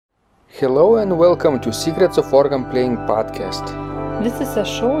Hello and welcome to Secrets of Organ Playing podcast. This is a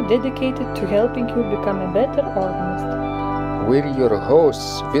show dedicated to helping you become a better organist. We're your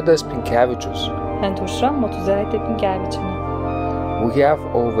hosts, Vidas Pinkevičius and Aušra Motūzaitė Pinkevičienė. We have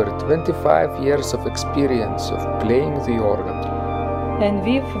over 25 years of experience of playing the organ. And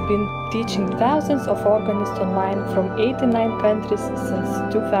we've been teaching thousands of organists online from 89 countries since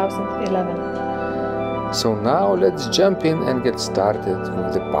 2011. So now let's jump in and get started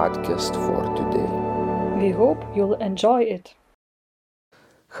with the podcast for today. We hope you'll enjoy it.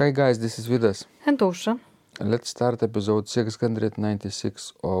 Hi guys, this is Vidas. And Aušra. Let's start episode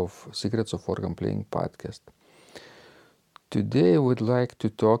 696 of Secrets of Organ Playing podcast. Today we'd like to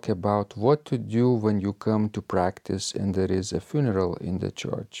talk about what to do when you come to practice and there is a funeral in the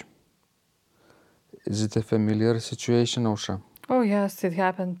church. Is it a familiar situation, Aušra? Oh yes, it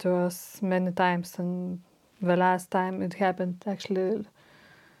happened to us many times, and the last time it happened actually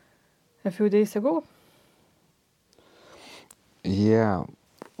a few days ago. Yeah,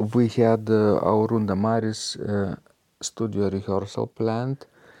 we had our Runda Maris studio rehearsal planned,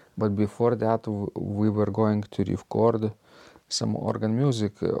 but before that we were going to record some organ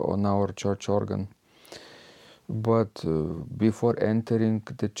music on our church organ. But before entering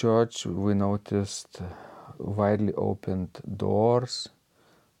the church, we noticed widely opened doors,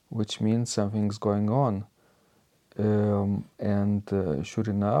 which means something's going on. Sure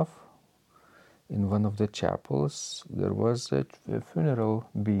enough, in one of the chapels, there was a funeral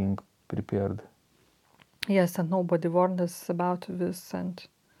being prepared. Yes, and nobody warned us about this, and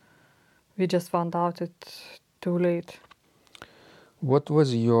we just found out it too late. What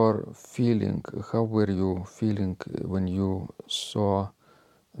was your feeling? How were you feeling when you saw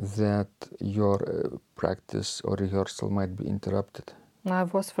that your practice or rehearsal might be interrupted? I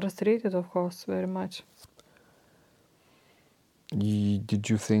was frustrated, of course, very much. Did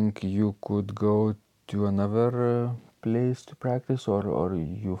you think you could go to another place to practice, or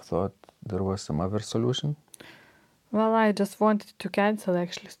you thought there was some other solution? Well, I just wanted to cancel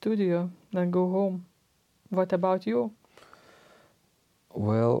actually studio and go home. What about you?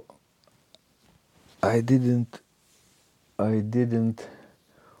 Well, I didn't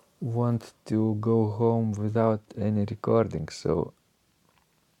want to go home without any recording, so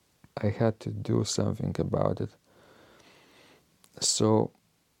I had to do something about it. So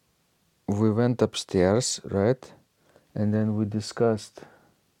we went upstairs, right? And then we discussed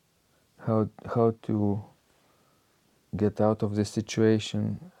how to get out of the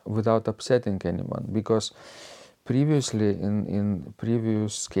situation without upsetting anyone, because previously in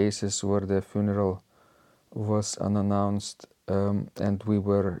previous cases where the funeral was unannounced and we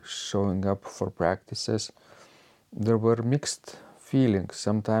were showing up for practices, there were mixed feelings.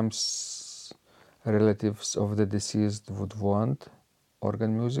 Sometimes relatives of the deceased would want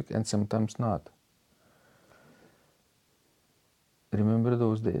organ music and sometimes not. Remember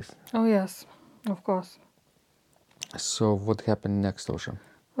those days? Oh yes, of course. So what happened next, Aušra?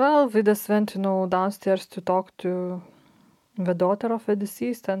 Well, we just went downstairs to talk to the daughter of the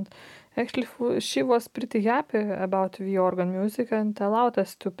deceased, and actually she was pretty happy about the organ music and allowed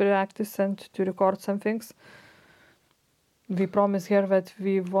us to practice and to record some things. We promised her that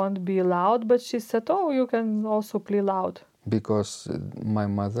we won't be loud, but she said, oh, you can also play loud. Because my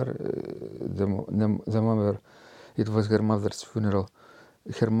mother, the mother, it was her mother's funeral,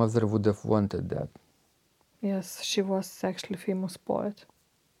 her mother would have wanted that. Yes, she was actually a famous poet.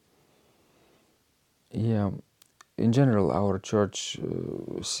 Yeah, in general, our church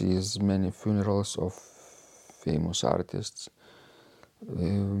sees many funerals of famous artists,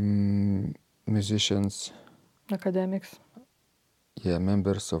 musicians, academics. Yeah,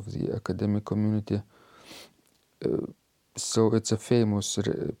 members of the academic community. So it's a famous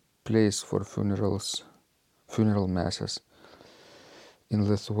place for funeral masses in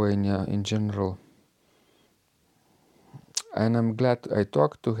Lithuania in general. And I'm glad I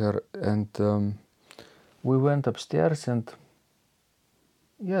talked to her, and we went upstairs and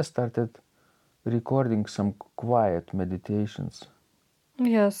started recording some quiet meditations.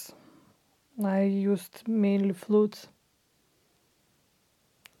 Yes, I used mainly flutes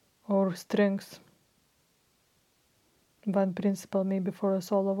or strings. One principle maybe for a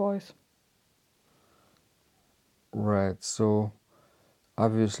solo voice. Right, so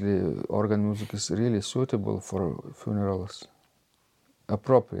obviously organ music is really suitable for funerals.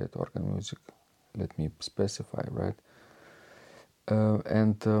 Appropriate organ music, let me specify, right?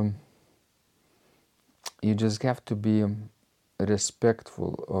 You just have to be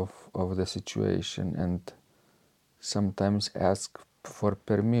respectful of the situation and sometimes ask for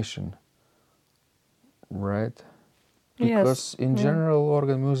permission, right? Because in Yeah. general,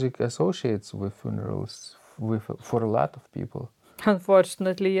 organ music associates with funerals for a lot of people.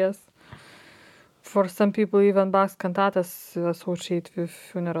 Unfortunately, yes. For some people, even Bach's cantatas associate with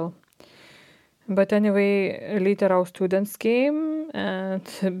funeral. But anyway, later our students came, and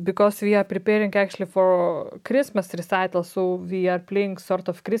because we are preparing actually for Christmas recital, so we are playing sort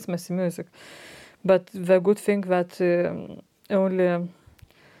of Christmas music. But the good thing that only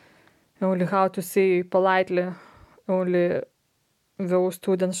how to say politely, only those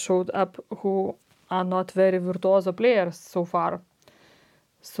students showed up who are not very virtuoso players so far.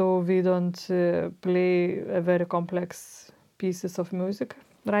 So we don't play a very complex pieces of music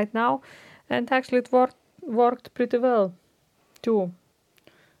right now. And actually it worked pretty well too.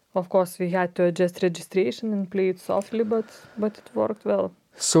 Of course, we had to adjust registration and play it softly, but it worked well.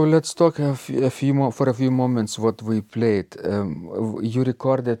 So let's talk for a few moments what we played. You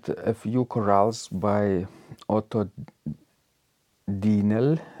recorded a few chorales by Otto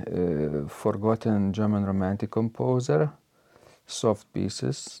Dienel, forgotten German romantic composer, soft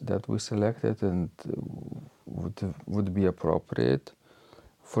pieces that we selected and would be appropriate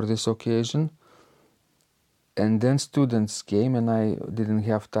for this occasion. And then students came and I didn't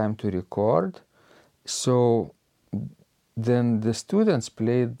have time to record. So then the students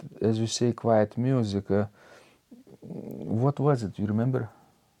played, as you say, quiet music. What was it? You remember?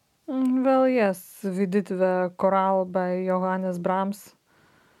 Well, yes, we did the chorale by Johannes Brahms.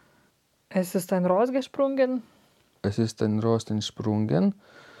 Es ist ein Ros gesprungen. Es ist ein Rost entsprungen.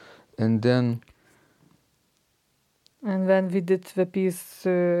 And then we did the piece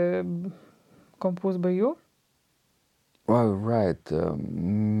composed by you. Oh, right.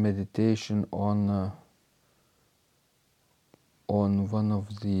 Meditation on one of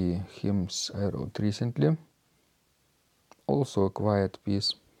the hymns I wrote recently. Also a quiet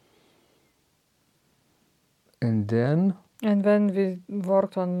piece. And then we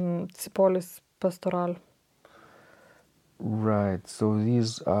worked on Tsipolis Pastoral. Right. So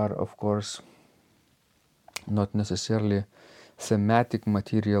these are, of course, not necessarily thematic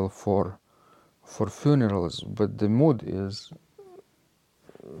material for funerals, but the mood is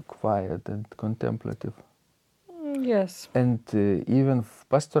quiet and contemplative. Yes. And even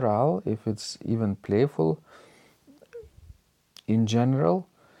pastoral, if it's even playful, in general,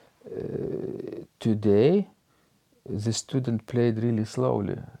 today the student played really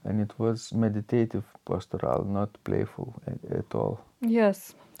slowly, and it was meditative pastoral, not playful at all.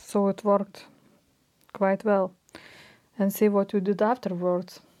 Yes, so it worked quite well. And see what you did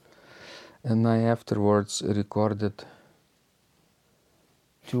afterwards. And I afterwards recorded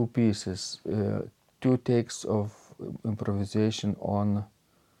two pieces, two takes of improvisation on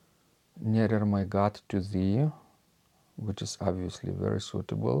Nearer My God to Thee, which is obviously very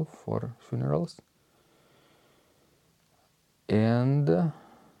suitable for funerals, and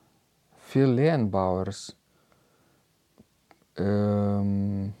Phil Leonbauer's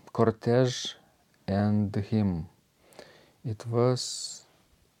Cortege and Hymn. It was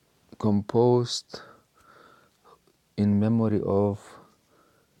composed in memory of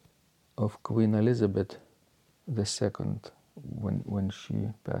Queen Elizabeth II when she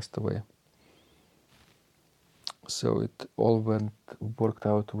passed away. So it all worked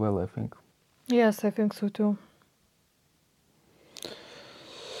out well, I think. Yes, I think so too.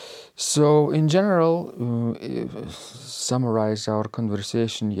 So in general, summarize our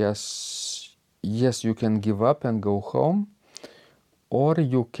conversation. Yes, you can give up and go home, or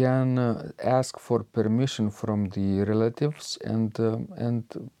you can ask for permission from the relatives and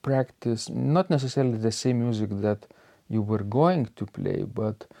practice not necessarily the same music that you were going to play,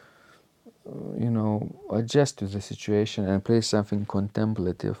 but adjust to the situation and play something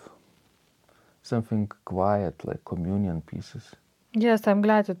contemplative, something quiet like communion pieces. Yes, I'm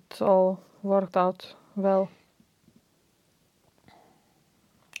glad it all worked out well.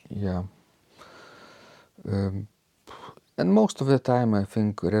 Yeah. And most of the time I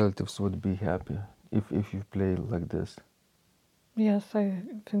think relatives would be happy if you play like this. Yes, I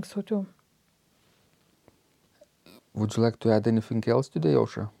think so too. Would you like to add anything else today,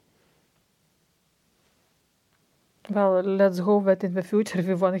 Osha? Well, let's hope that in the future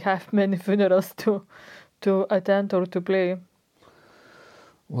we won't have many funerals to attend or to play.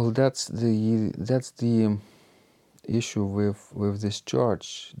 Well, that's the issue with this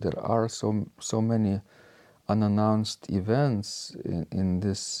church. There are so many unannounced events in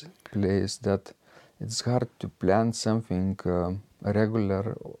this place that it's hard to plan something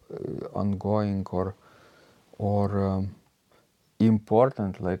regular, ongoing, or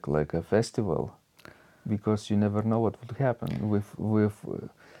important like a festival, because you never know what would happen with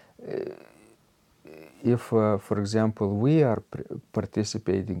if for example, we are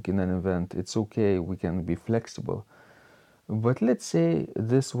participating in an event, it's okay, we can be flexible. But let's say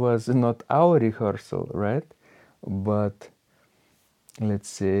this was not our rehearsal, right? But let's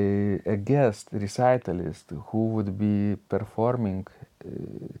say a guest recitalist who would be performing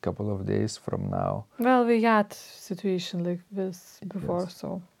a couple of days from now. Well, we had situation like this before, Yes.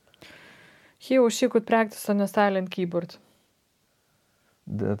 so he or she could practice on a silent keyboard.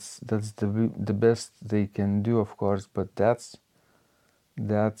 That's the best they can do, of course, but that's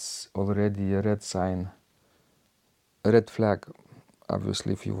already a red sign, a red flag,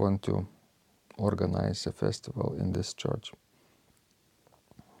 obviously, if you want to organize a festival in this church.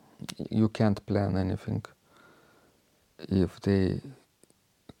 You can't plan anything if they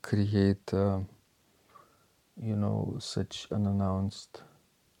create such unannounced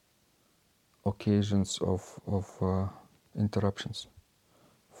occasions of interruptions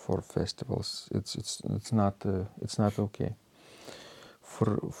for festivals. It's not okay.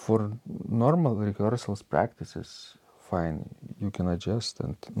 For normal rehearsals, practices, fine, you can adjust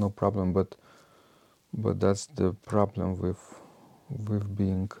and no problem. But that's the problem with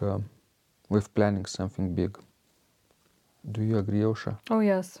being with planning something big. Do you agree, Ausra? Oh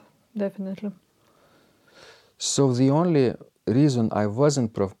yes, definitely. So the only reason I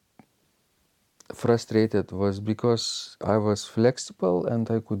wasn't frustrated was because I was flexible and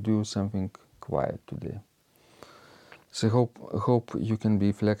I could do something quiet today. So hope you can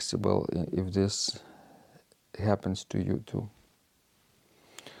be flexible if this happens to you too.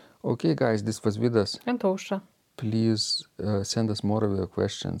 Okay, guys, this was Vidas. And Ausra. Please send us more of your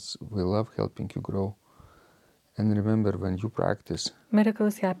questions. We love helping you grow. And remember, when you practice,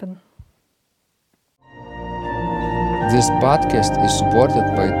 Miracles happen. This podcast is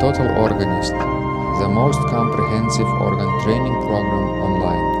supported by Total Organist, the most comprehensive organ training program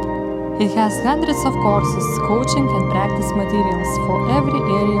online. It has hundreds of courses, coaching and practice materials for every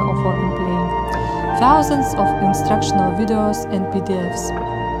area of organ playing, thousands of instructional videos and PDFs.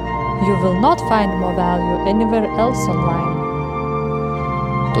 You will not find more value anywhere else online.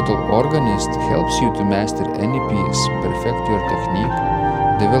 Total Organist helps you to master any piece, perfect your technique,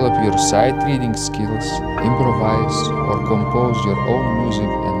 develop your sight reading skills, improvise or compose your own music,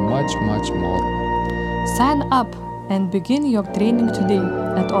 and much, much more. Sign up and begin your training today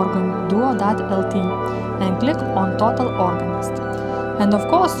at organduo.lt and click on Total Organist. And of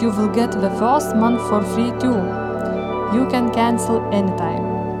course, you will get the first month for free too. You can cancel anytime.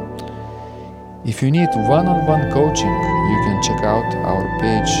 If you need one-on-one coaching, you can check out our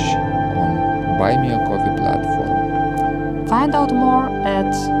page on Buy Me a Coffee platform. Find out more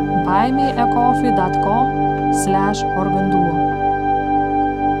at buymeacoffee.com/organduo.